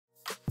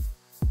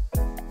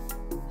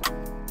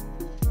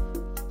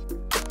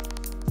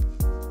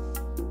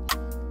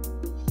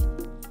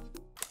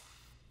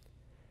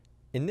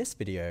In this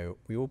video,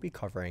 we will be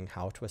covering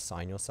how to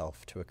assign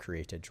yourself to a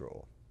created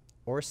drawer,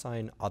 or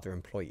assign other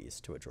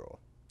employees to a drawer.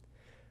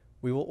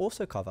 We will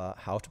also cover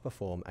how to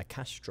perform a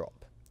cash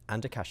drop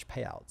and a cash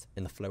payout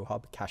in the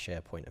Flowhub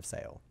cashier point of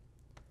sale.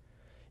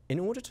 In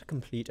order to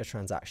complete a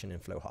transaction in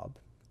Flowhub,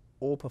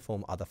 or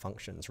perform other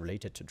functions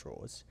related to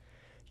drawers,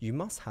 you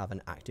must have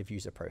an active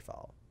user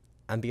profile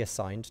and be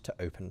assigned to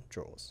open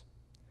drawers.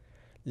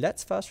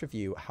 Let's first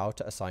review how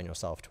to assign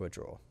yourself to a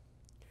drawer.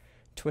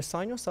 To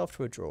assign yourself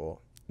to a drawer,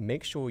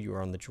 make sure you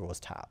are on the Drawers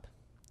tab.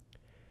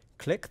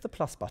 Click the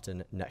plus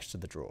button next to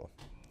the drawer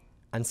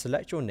and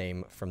select your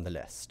name from the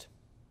list.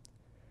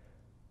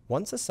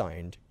 Once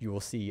assigned, you will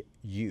see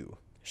You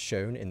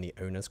shown in the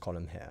Owners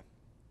column here.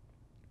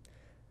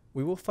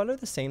 We will follow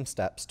the same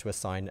steps to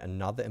assign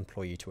another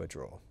employee to a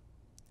drawer.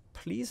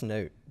 Please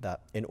note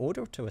that in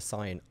order to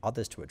assign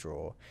others to a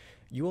drawer,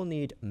 you will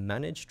need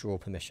Manage Drawer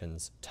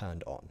Permissions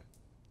turned on.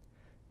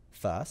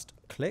 First,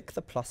 click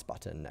the plus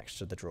button next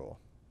to the drawer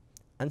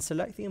and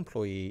select the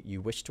employee you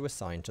wish to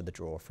assign to the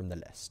drawer from the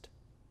list.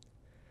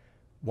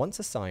 Once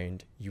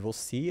assigned, you will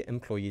see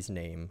employee's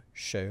name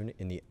shown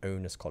in the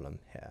Owners column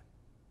here.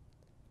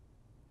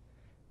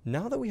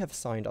 Now that we have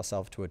assigned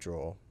ourselves to a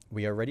drawer,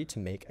 we are ready to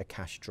make a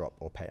cash drop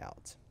or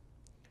payout.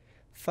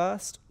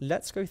 First,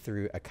 let's go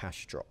through a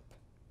cash drop.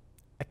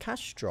 A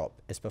cash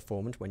drop is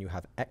performed when you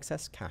have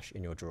excess cash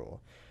in your drawer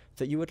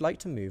that you would like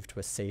to move to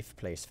a safe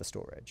place for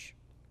storage.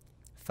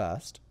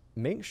 First,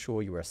 make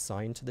sure you are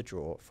assigned to the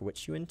drawer for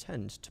which you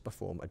intend to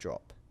perform a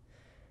drop.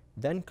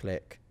 Then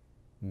click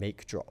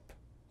Make Drop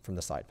from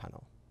the side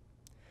panel.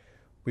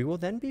 We will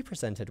then be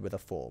presented with a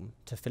form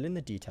to fill in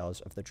the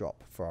details of the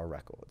drop for our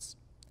records.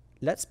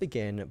 Let's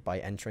begin by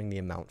entering the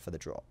amount for the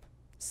drop,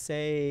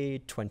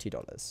 say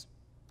 $20.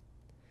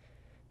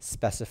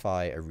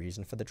 Specify a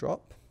reason for the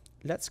drop.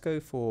 Let's go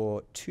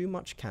for too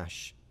much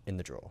cash in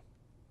the drawer.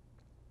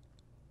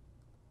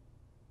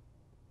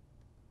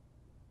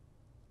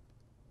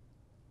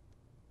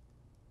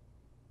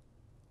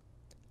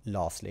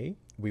 Lastly,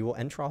 we will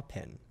enter our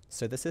PIN,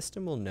 so the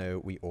system will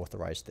know we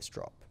authorized this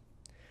drop.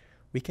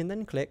 We can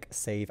then click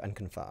Save and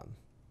confirm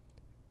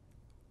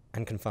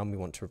we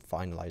want to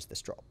finalize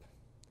this drop.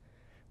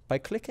 By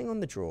clicking on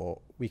the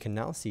drawer, we can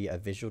now see a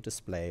visual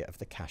display of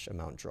the cash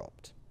amount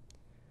dropped.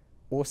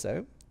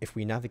 Also, if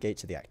we navigate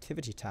to the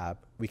Activity tab,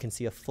 we can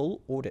see a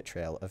full audit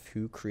trail of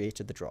who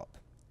created the drop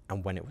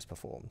and when it was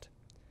performed.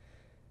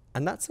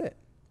 And that's it.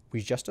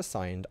 We just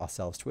assigned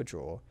ourselves to a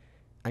drawer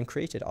and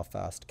created our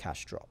first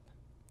cash drop.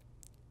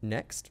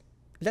 Next,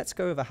 let's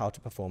go over how to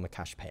perform a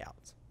cash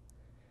payout.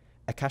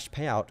 A cash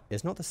payout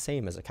is not the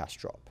same as a cash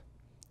drop.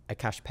 A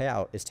cash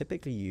payout is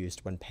typically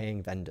used when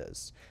paying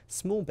vendors,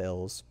 small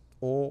bills,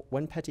 or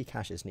when petty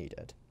cash is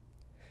needed.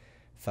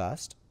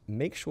 First,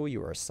 make sure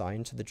you are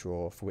assigned to the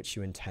drawer for which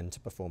you intend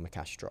to perform a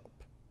cash drop.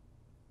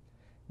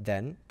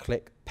 Then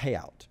click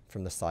Payout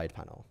from the side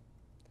panel.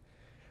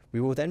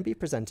 We will then be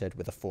presented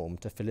with a form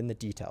to fill in the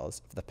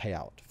details of the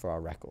payout for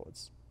our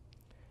records.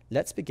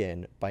 Let's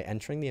begin by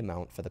entering the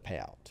amount for the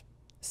payout,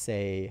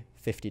 say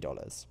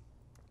 $50.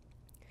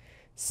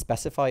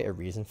 Specify a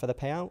reason for the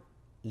payout.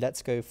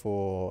 Let's go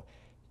for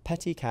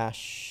petty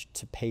cash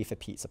to pay for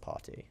pizza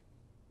party.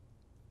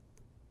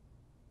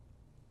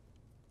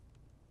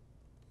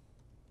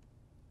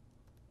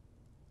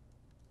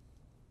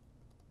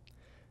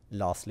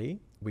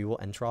 Lastly, we will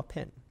enter our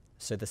PIN,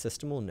 so the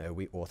system will know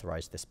we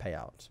authorized this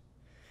payout.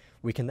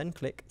 We can then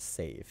click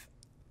Save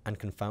and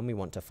confirm we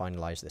want to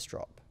finalize this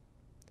drop.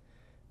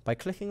 By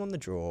clicking on the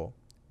drawer,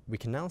 we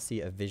can now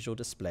see a visual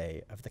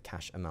display of the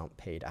cash amount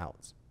paid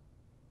out.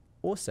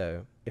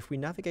 Also, if we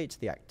navigate to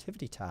the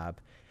Activity tab,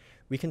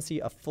 we can see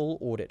a full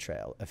audit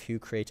trail of who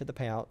created the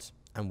payout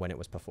and when it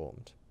was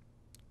performed.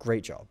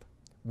 Great job!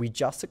 We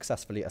just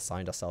successfully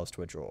assigned ourselves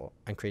to a drawer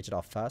and created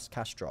our first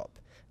cash drop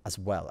as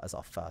well as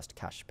our first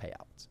cash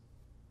payout.